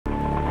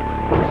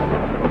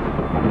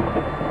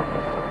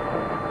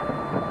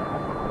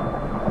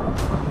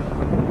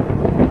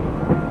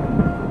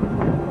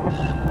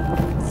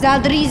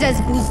Zadrizes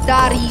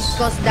buzdari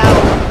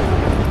skozdao.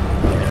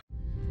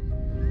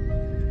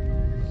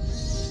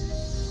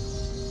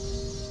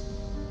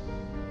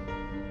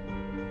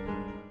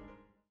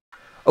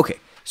 Okay,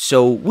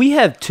 so we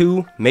have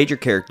two major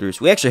characters.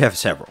 We actually have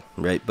several,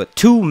 right? But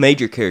two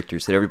major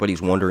characters that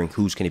everybody's wondering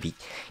who's going to be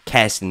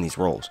cast in these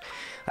roles.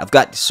 I've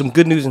got some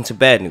good news and some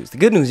bad news. The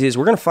good news is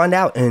we're going to find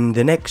out in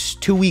the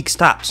next 2 weeks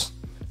tops,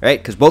 right?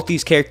 Because both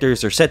these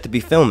characters are set to be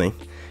filming,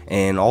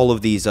 and all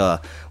of these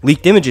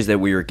leaked images that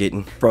we were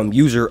getting from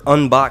user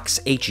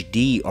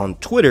UnboxHD on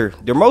Twitter,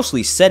 they're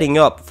mostly setting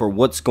up for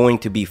what's going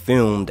to be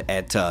filmed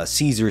at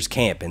Caesar's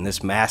camp in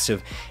this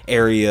massive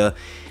area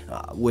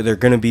where they're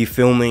going to be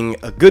filming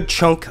a good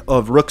chunk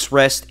of Rook's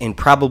Rest and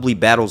probably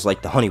battles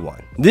like the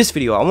Honeywine. In this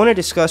video, I want to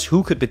discuss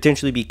who could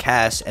potentially be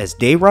cast as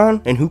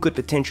Daeron and who could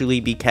potentially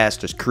be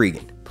cast as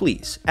CREGAN.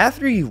 Please,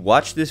 after you've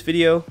watched this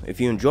video, if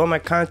you enjoy my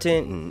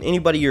content and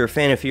anybody you're a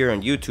fan of here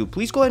on YouTube,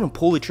 please go ahead and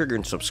pull the trigger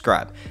and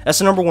subscribe. That's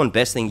the #1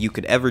 best thing you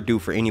could ever do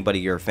for anybody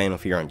you're a fan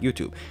of here on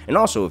YouTube. And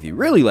also, if you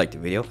really like the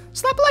video,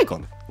 slap a like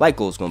on it. Like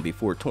goal is going to be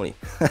 420.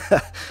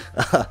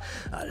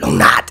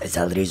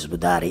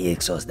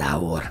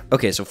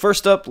 Okay, so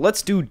first up,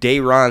 let's do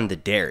Daeron the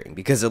Daring,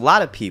 because a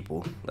lot of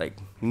people, like,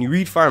 when you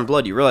read Fire and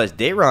Blood, you realize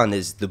Daeron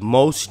is the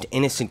most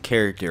innocent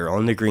character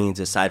on the greens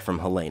aside from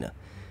Helaena,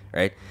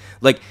 right?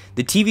 Like,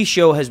 the TV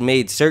show has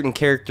made certain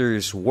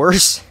characters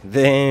worse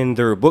than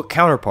their book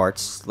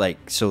counterparts,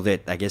 like, so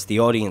that I guess the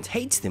audience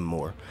hates them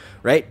more,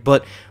 right?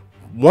 But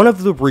one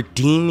of the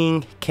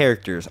redeeming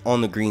characters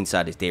on the green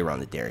side is Daeron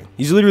the Daring.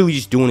 He's literally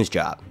just doing his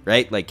job,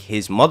 right? Like,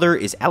 his mother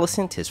is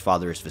Alicent, his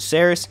father is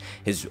Viserys,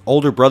 his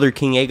older brother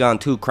King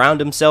Aegon II crowned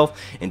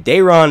himself, and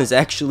Daeron is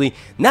actually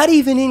not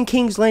even in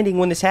King's Landing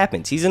when this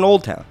happens. He's in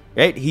Old Town,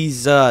 right?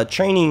 He's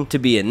training to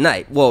be a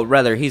knight. Well,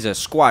 rather, he's a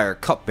squire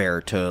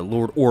cupbearer to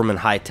Lord Ormond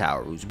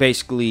Hightower, who's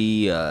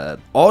basically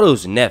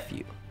Otto's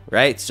nephew.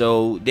 Right,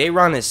 so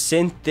Daeron is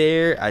sent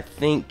there, I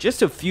think,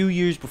 just a few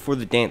years before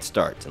the dance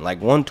starts, in like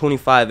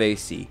 125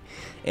 AC.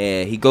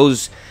 And he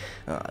goes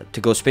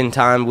to go spend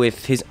time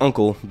with his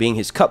uncle, being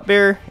his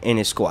cupbearer and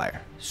his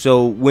squire.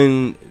 So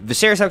when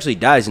Viserys actually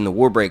dies and the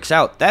war breaks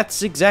out,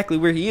 that's exactly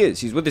where he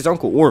is. He's with his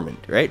uncle Ormond,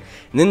 right?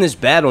 And then this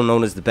battle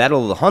known as the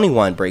Battle of the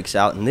Honeywine breaks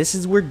out, and this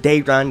is where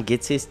Daeron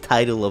gets his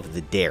title of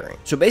the Daring.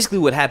 So basically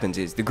what happens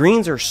is the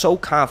Greens are so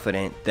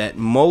confident that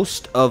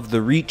most of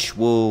the Reach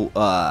will,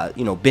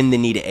 bend the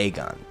knee to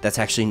Aegon. That's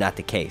actually not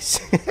the case.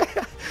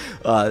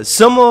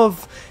 Some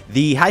of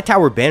the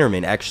Hightower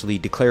bannermen actually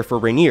declare for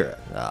Rhaenyra.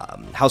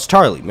 House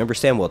Tarly, remember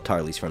Samwell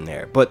Tarly's from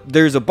there. But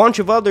there's a bunch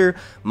of other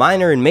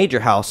minor and major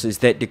houses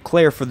that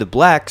declare for the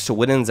Black, so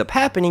what ends up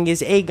happening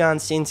is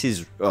Aegon sends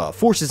his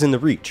forces in the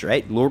Reach,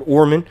 right? Lord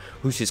Ormond,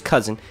 who's his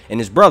cousin, and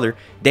his brother,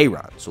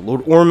 Daeron. So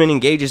Lord Ormond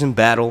engages in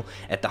battle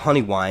at the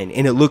Honeywine,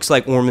 and it looks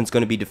like Ormond's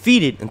going to be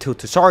defeated until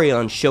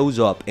Tessarion shows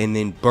up and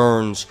then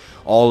burns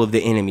all of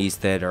the enemies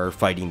that are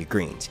fighting the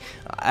Greens.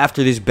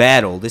 After this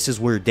battle, this is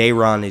where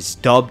Daeron is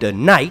dubbed a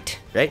knight,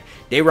 right?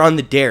 Daeron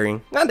the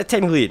Daring, not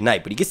technically a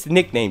knight, but he gets the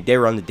nickname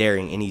Daeron the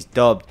Daring, and he's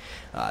dubbed,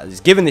 is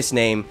given this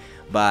name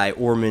by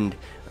Ormond,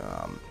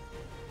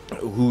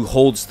 who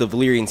holds the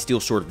Valyrian Steel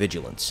Sword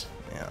Vigilance.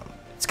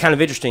 It's kind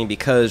of interesting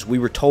because we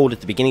were told at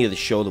the beginning of the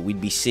show that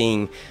we'd be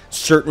seeing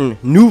certain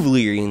new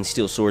Valyrian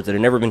Steel Swords that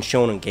have never been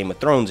shown in Game of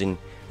Thrones, and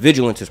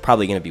Vigilance is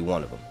probably going to be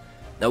one of them.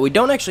 Now, we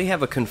don't actually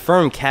have a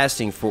confirmed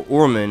casting for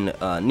Ormond,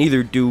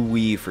 neither do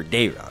we for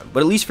Daeron. But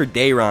at least for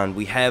Daeron,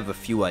 we have a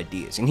few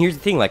ideas. And here's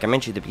the thing, like I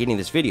mentioned at the beginning of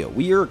this video,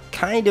 we are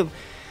kind of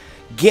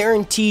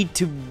guaranteed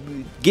to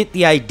get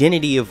the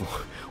identity of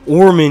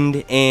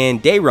Ormond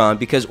and Daeron,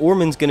 because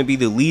Ormond's going to be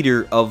the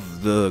leader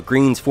of the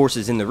Greens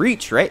forces in the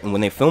Reach, right? And when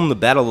they film the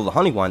Battle of the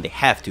Honeywine, they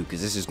have to,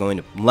 because this is going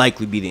to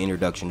likely be the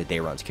introduction to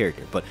Daeron's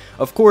character. But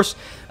of course,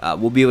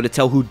 we'll be able to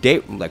tell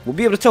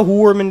who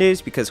Ormond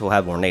is, because he'll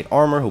have ornate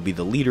armor. He'll be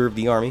the leader of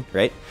the army,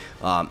 right?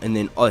 And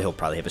then he'll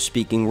probably have a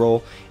speaking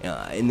role.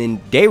 And then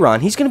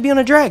Daeron, he's going to be on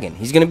a dragon.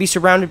 He's going to be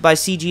surrounded by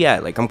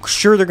CGI. Like, I'm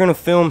sure they're going to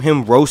film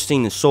him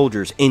roasting the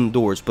soldiers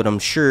indoors, but I'm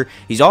sure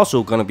he's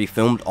also going to be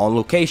filmed on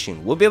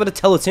location. We'll be able to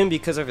tell it's him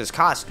because of his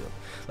costume.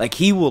 Like,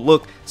 he will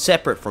look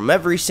separate from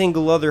every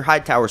single other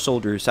Hightower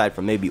soldier aside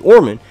from maybe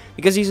Ormond,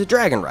 because he's a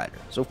dragon rider.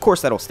 So of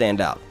course that'll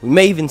stand out. We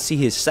may even see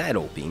his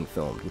saddle being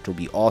filmed, which will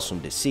be awesome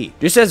to see.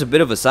 Just as a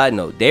bit of a side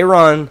note,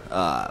 Daeron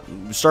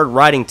started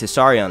riding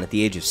Tessarion at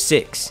the age of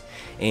 6.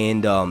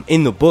 And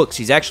in the books,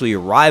 he's actually a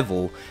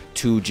rival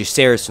to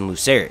Jaceres and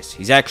Lucerys.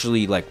 He's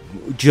actually like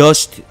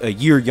just a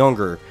year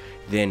younger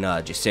than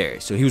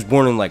Jaceres. So he was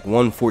born in like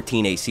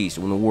 114 AC.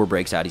 So when the war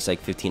breaks out, he's like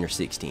 15 or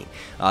 16.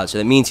 So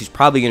that means he's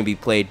probably going to be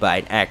played by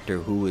an actor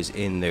who is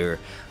in their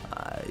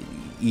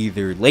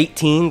either late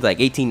teens, like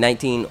 18,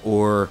 19,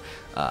 or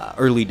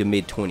early to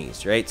mid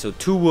 20s, right? So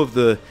two of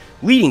the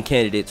leading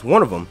candidates,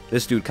 one of them,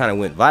 this dude kind of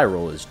went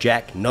viral, is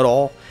Jack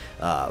Nuttall.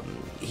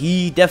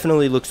 He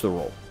definitely looks the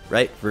role.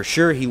 Right, for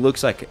sure, he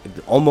looks like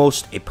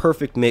almost a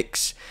perfect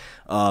mix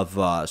of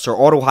Sir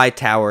Otto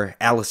Hightower,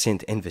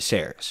 Alicent, and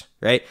Viserys.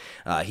 Right,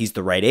 he's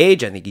the right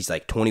age. I think he's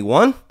like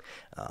 21.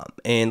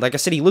 And like I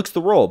said, he looks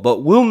the role,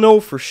 but we'll know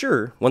for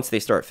sure once they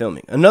start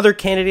filming. Another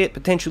candidate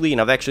potentially, and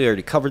I've actually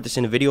already covered this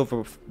in a video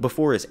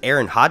before, is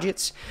Aaron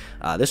Hodgetts.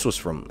 This was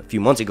from a few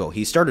months ago.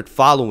 He started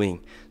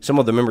following some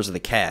of the members of the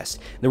cast.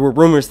 There were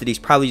rumors that he's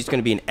probably just going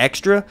to be an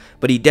extra,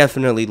 but he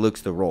definitely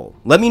looks the role.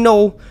 Let me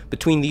know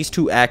between these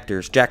two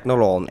actors, Jack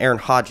Nuttall and Aaron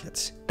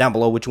Hodgetts, down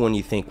below which one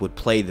you think would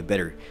play the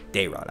better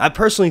Daeron. I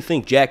personally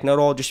think Jack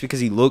Nuttall, just because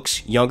he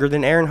looks younger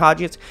than Aaron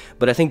Hodgetts,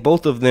 but I think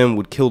both of them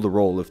would kill the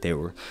role if they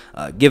were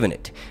given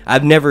it.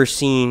 I've never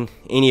seen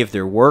any of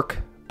their work,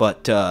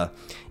 but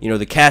you know,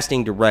 the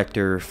casting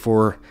director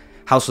for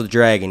House of the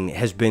Dragon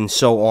has been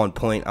so on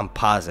point. I'm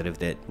positive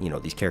that, you know,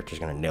 these characters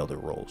are going to nail their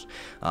roles.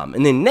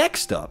 And then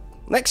next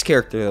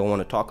character I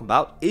want to talk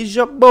about is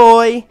your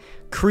boy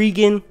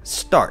CREGAN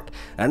STARK.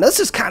 And this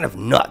is kind of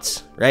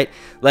nuts, right?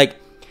 Like,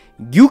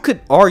 you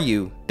could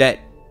argue that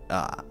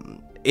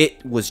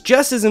it was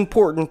just as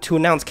important to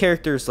announce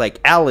characters like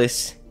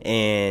Alice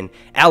and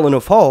Alan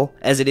of Hull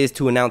as it is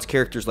to announce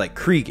characters like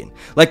CREGAN.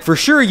 Like, for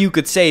sure you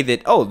could say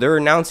that, oh, they're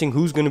announcing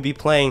who's going to be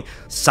playing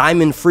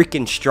Simon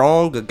freaking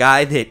Strong, a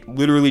guy that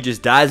literally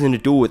just dies in a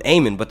duel with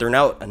Aemon, but they're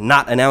now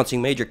not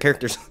announcing major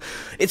characters.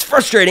 It's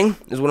frustrating,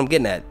 is what I'm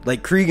getting at.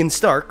 Like, CREGAN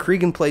STARK,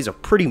 CREGAN plays a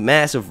pretty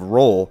massive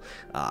role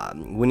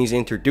when he's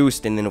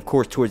introduced, and then of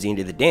course towards the end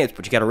of the dance,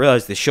 but you gotta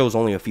realize this show's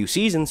only a few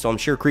seasons, so I'm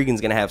sure CREGAN's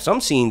gonna have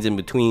some scenes in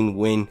between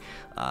when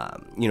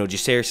you know,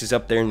 Jaceres is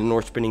up there in the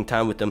north spending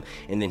time with them,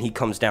 and then he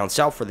comes down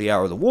south for the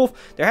Hour of the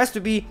Wolf. There has to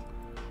be,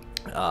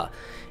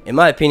 in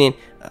my opinion,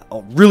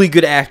 a really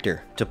good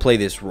actor to play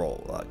this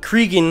role.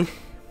 CREGAN,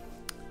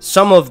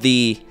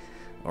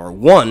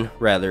 one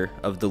rather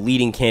of the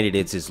leading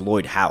candidates is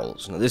Lloyd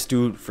Howells. Now, this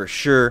dude for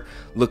sure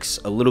looks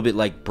a little bit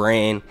like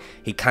Breanne.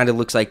 He kind of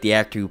looks like the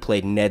actor who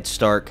played Ned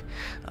Stark.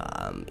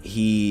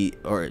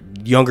 Or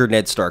younger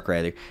Ned Stark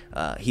rather.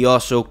 He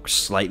also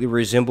slightly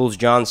resembles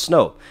Jon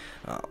Snow.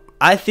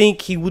 I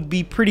think he would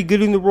be pretty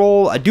good in the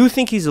role. I do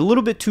think he's a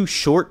little bit too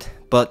short,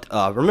 but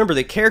remember,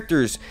 the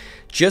character's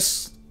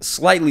just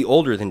slightly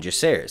older than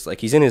Jaceres. Like,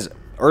 he's in his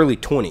early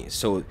 20s,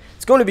 so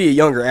it's going to be a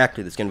younger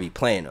actor that's going to be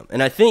playing him.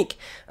 And I think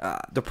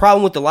the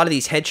problem with a lot of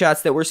these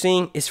headshots that we're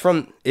seeing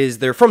is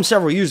they're from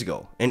several years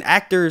ago, and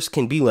actors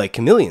can be like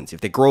chameleons.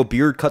 If they grow a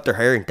beard, cut their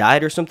hair, and dye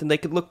it or something, they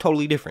could look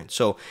totally different.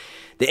 So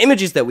the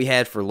images that we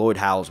had for Lloyd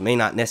Howells may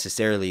not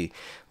necessarily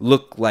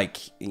look like,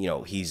 you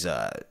know, he's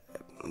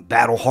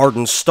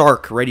battle-hardened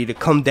Stark, ready to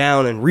come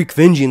down and wreak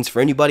vengeance for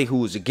anybody who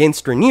was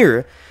against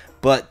Rhaenyra.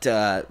 But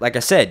like I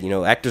said, you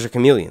know, actors are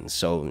chameleons,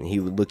 so he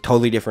would look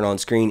totally different on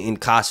screen in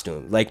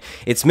costume. Like,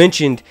 it's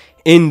mentioned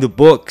in the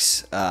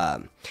books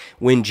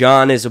when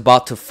Jon is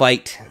about to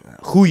fight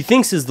who he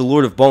thinks is the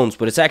Lord of Bones,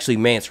 but it's actually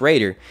Mance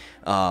Rayder.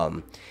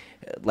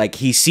 Like,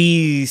 he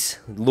sees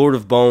Lord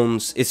of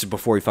Bones. It's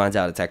before he finds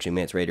out it's actually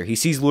Mance Rayder. He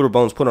sees Lord of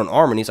Bones put on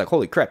armor, and he's like,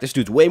 holy crap, this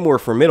dude's way more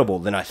formidable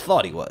than I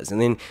thought he was.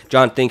 And then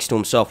Jon thinks to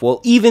himself,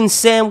 well, even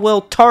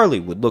Samwell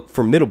Tarly would look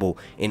formidable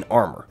in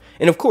armor.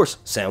 And of course,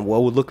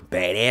 Samwell would look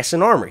badass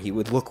in armor. He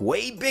would look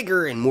way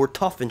bigger and more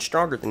tough and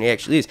stronger than he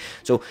actually is.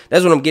 So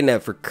that's what I'm getting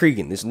at for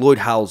CREGAN, this Lloyd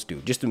Howells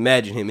dude. Just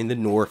imagine him in the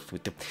north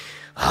with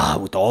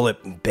all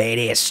that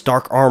badass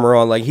Stark armor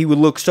on. Like, he would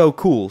look so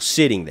cool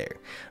sitting there.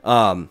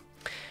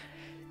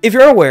 If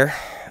you're unaware,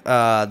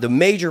 the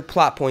major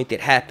plot point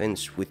that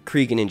happens with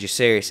CREGAN and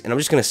Jaceres, and I'm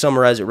just going to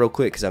summarize it real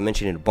quick because I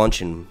mentioned it a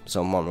bunch in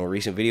some of my more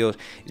recent videos,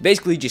 is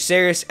basically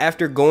Jaceres,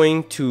 after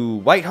going to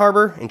White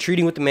Harbor and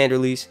treating with the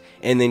Manderleys,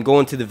 and then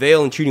going to the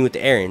Vale and treating with the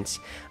Arryns,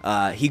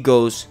 he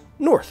goes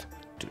north.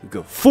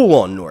 Go full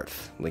on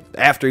north. Like,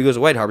 after he goes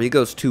to White Harbor, he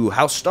goes to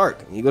House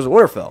Stark. He goes to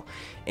Winterfell,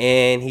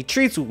 and he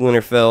treats with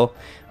Winterfell.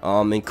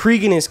 And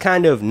CREGAN is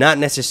kind of not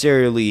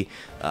necessarily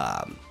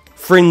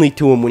friendly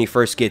to him when he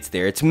first gets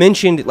there. It's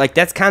mentioned, like,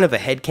 that's kind of a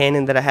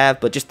headcanon that I have,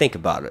 but just think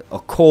about it. A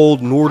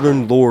cold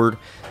northern lord,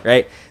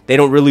 right? They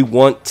don't really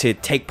want to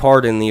take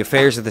part in the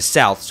affairs of the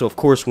South. So, of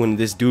course, when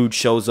this dude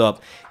shows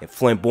up in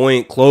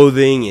flamboyant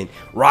clothing and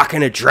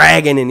rocking a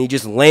dragon and he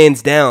just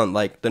lands down,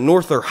 like, the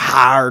North are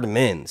hard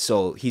men.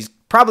 So he's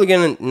probably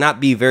going to not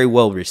be very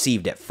well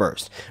received at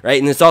first,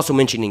 right? And it's also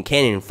mentioned in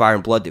canon in Fire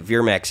and Blood that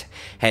Veermax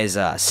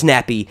has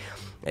snappy,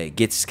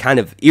 gets kind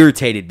of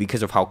irritated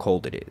because of how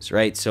cold it is,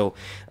 right? So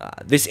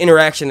this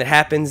interaction that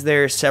happens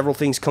there, several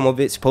things come of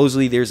it.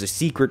 Supposedly there's a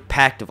secret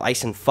pact of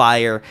ice and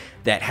fire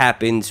that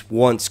happens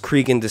once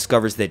CREGAN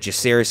discovers that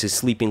Jaceres is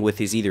sleeping with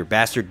his either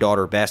bastard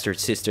daughter or bastard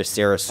sister,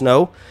 Sarah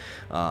Snow.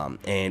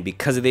 And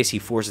because of this, he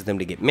forces them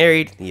to get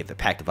married. You have the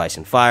Pact of Ice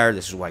and Fire.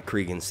 This is why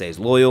CREGAN stays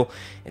loyal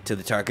to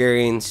the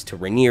Targaryens, to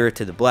Rhaenyra,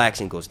 to the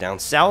Blacks, and goes down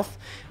south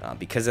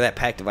because of that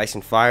Pact of Ice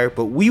and Fire.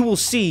 But we will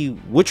see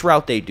which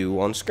route they do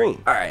on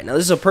screen. Alright, now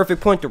this is a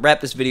perfect point to wrap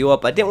this video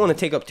up. I didn't want to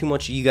take up too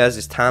much of you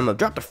guys' time. I've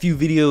dropped a few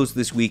videos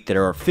this week that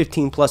are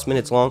 15 plus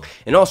minutes long.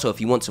 And also, if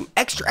you want some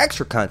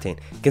extra content,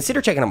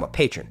 consider checking out my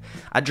Patreon.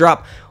 I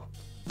drop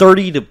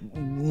 30 to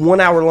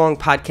 1 hour long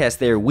podcast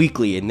there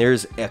weekly, and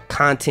there's a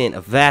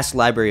vast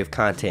library of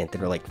content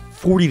that are like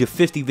 40 to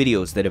 50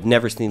 videos that have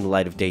never seen the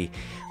light of day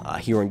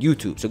here on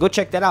YouTube. So go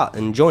check that out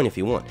and join if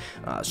you want.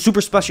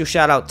 Super special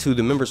shout out to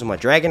the members of my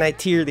Dragonite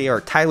tier. They are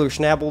Tyler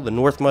Schnabel, the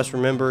North Must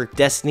Remember,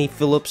 Destiny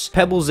Phillips,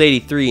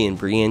 Pebbles83, and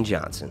Breanne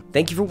Johnson.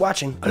 Thank you for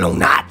watching. Along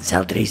not,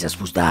 Zeldris as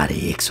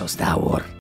Busdari, Exos Tower.